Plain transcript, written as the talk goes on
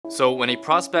So when a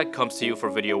prospect comes to you for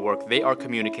video work, they are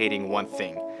communicating one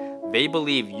thing. They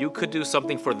believe you could do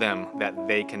something for them that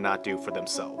they cannot do for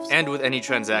themselves. And with any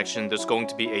transaction, there's going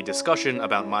to be a discussion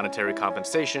about monetary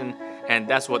compensation, and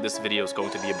that's what this video is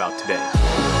going to be about today.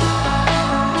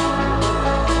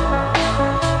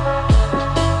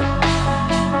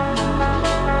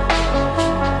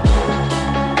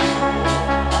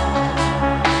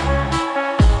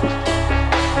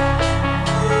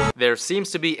 There seems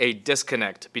to be a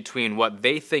disconnect between what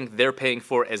they think they're paying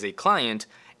for as a client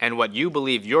and what you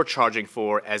believe you're charging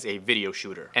for as a video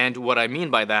shooter. And what I mean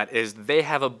by that is they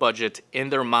have a budget in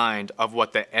their mind of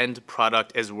what the end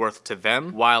product is worth to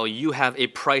them, while you have a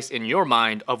price in your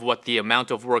mind of what the amount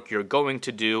of work you're going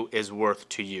to do is worth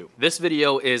to you. This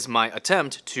video is my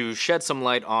attempt to shed some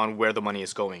light on where the money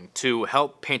is going, to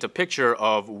help paint a picture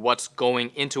of what's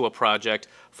going into a project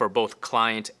for both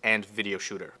client and video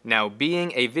shooter. Now,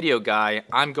 being a video guy,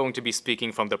 I'm going to be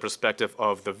speaking from the perspective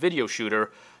of the video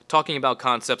shooter, talking about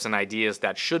concepts and ideas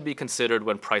that should be considered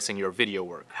when pricing your video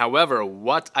work. However,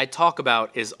 what I talk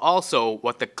about is also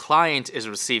what the client is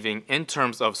receiving in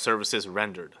terms of services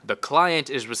rendered. The client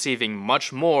is receiving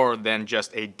much more than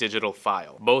just a digital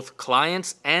file. Both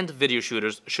clients and video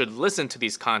shooters should listen to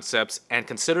these concepts and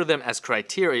consider them as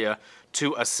criteria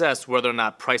to assess whether or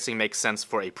not pricing makes sense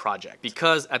for a project.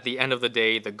 Because at the end of the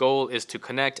day, the goal is to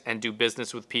connect and do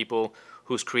business with people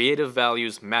whose creative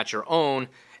values match your own,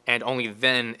 and only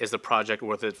then is the project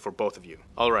worth it for both of you.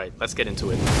 Alright, let's get into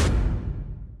it.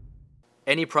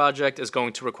 Any project is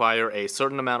going to require a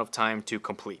certain amount of time to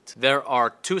complete. There are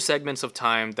two segments of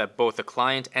time that both the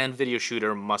client and video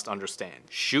shooter must understand: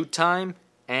 shoot time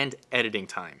and editing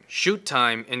time. Shoot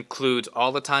time includes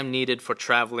all the time needed for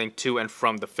traveling to and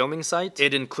from the filming site.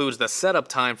 It includes the setup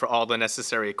time for all the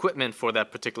necessary equipment for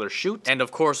that particular shoot. And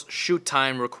of course, shoot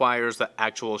time requires the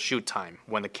actual shoot time,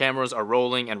 when the cameras are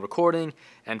rolling and recording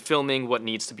and filming what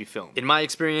needs to be filmed. In my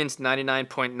experience,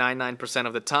 99.99%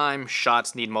 of the time,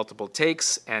 shots need multiple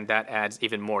takes, and that adds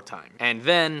even more time. And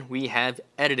then we have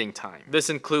editing time.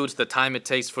 This includes the time it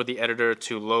takes for the editor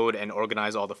to load and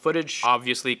organize all the footage,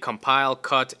 obviously compile,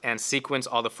 cut, and sequence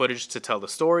all the footage to tell the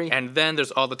story, and then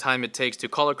there's all the time it takes to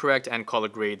color correct and color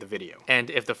grade the video. And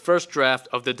if the first draft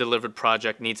of the delivered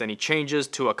project needs any changes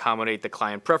to accommodate the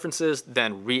client preferences,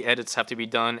 then re-edits have to be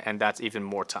done, and that's even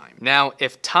more time. Now,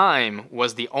 if time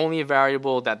was the only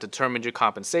variable that determined your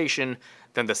compensation,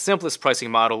 then the simplest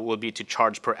pricing model would be to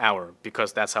charge per hour,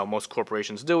 because that's how most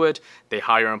corporations do it. They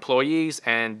hire employees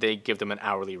and they give them an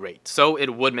hourly rate. So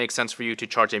it would make sense for you to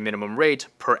charge a minimum rate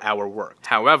per hour worked.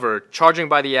 However, charging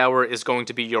by the hour is going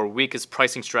to be your weakest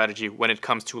pricing strategy when it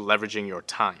comes to leveraging your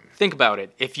time. Think about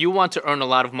it. If you want to earn a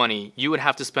lot of money, you would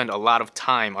have to spend a lot of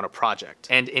time on a project.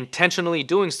 And intentionally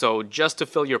doing so just to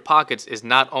fill your pockets is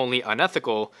not only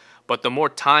unethical, but the more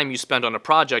time you spend on a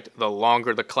project, the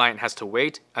longer the client has to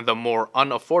wait, and the more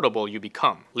unaffordable you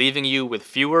become, leaving you with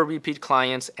fewer repeat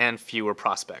clients and fewer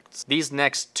prospects. These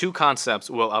next two concepts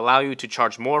will allow you to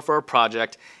charge more for a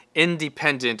project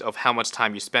independent of how much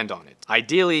time you spend on it.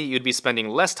 Ideally, you'd be spending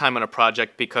less time on a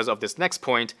project because of this next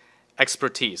point,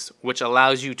 expertise, which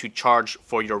allows you to charge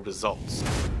for your results.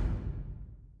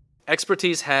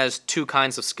 Expertise has two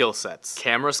kinds of skill sets: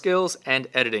 camera skills and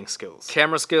editing skills.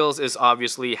 Camera skills is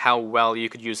obviously how well you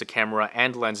could use a camera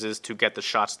and lenses to get the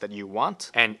shots that you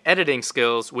want. And editing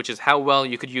skills, which is how well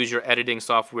you could use your editing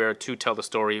software to tell the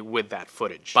story with that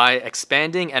footage. By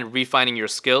expanding and refining your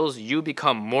skills, you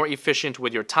become more efficient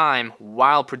with your time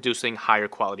while producing higher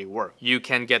quality work. You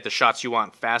can get the shots you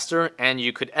want faster, and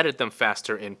you could edit them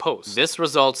faster in post. This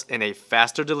results in a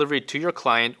faster delivery to your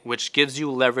client, which gives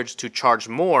you leverage to charge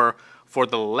more for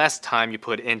the less time you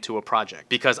put into a project.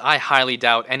 Because I highly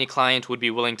doubt any client would be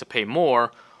willing to pay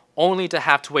more only to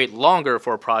have to wait longer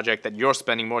for a project that you're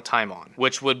spending more time on,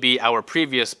 which would be our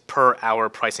previous per hour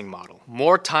pricing model.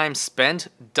 More time spent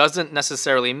doesn't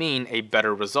necessarily mean a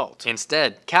better result.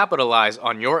 Instead, capitalize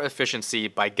on your efficiency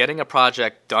by getting a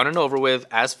project done and over with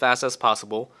as fast as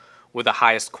possible, with the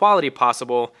highest quality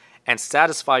possible, and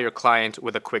satisfy your client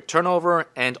with a quick turnover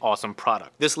and awesome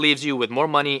product. This leaves you with more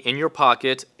money in your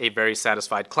pocket, a very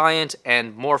satisfied client,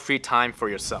 and more free time for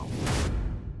yourself.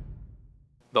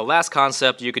 The last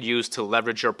concept you could use to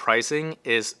leverage your pricing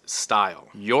is style.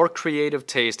 Your creative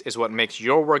taste is what makes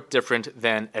your work different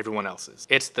than everyone else's.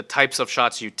 It's the types of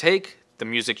shots you take, the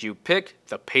music you pick,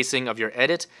 the pacing of your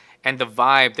edit, and the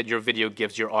vibe that your video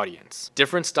gives your audience.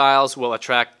 Different styles will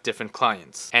attract different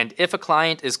clients. And if a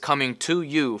client is coming to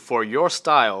you for your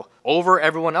style over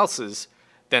everyone else's,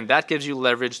 then that gives you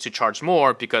leverage to charge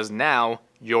more, because now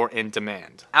you're in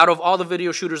demand. Out of all the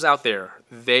video shooters out there,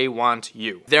 they want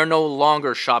you. They're no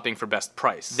longer shopping for best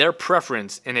price. Their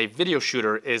preference in a video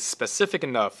shooter is specific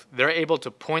enough they're able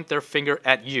to point their finger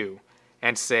at you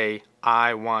and say,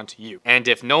 I want you. And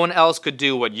if no one else could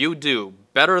do what you do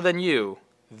better than you,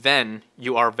 then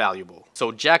you are valuable.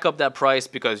 So jack up that price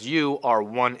because you are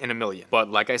 1 in a million. But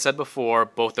like I said before,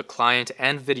 both the client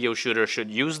and video shooter should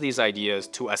use these ideas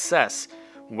to assess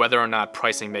whether or not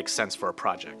pricing makes sense for a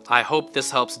project. I hope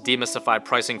this helps demystify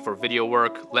pricing for video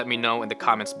work. Let me know in the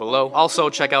comments below. Also,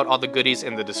 check out all the goodies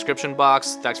in the description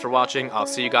box. Thanks for watching. I'll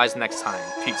see you guys next time.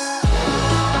 Peace.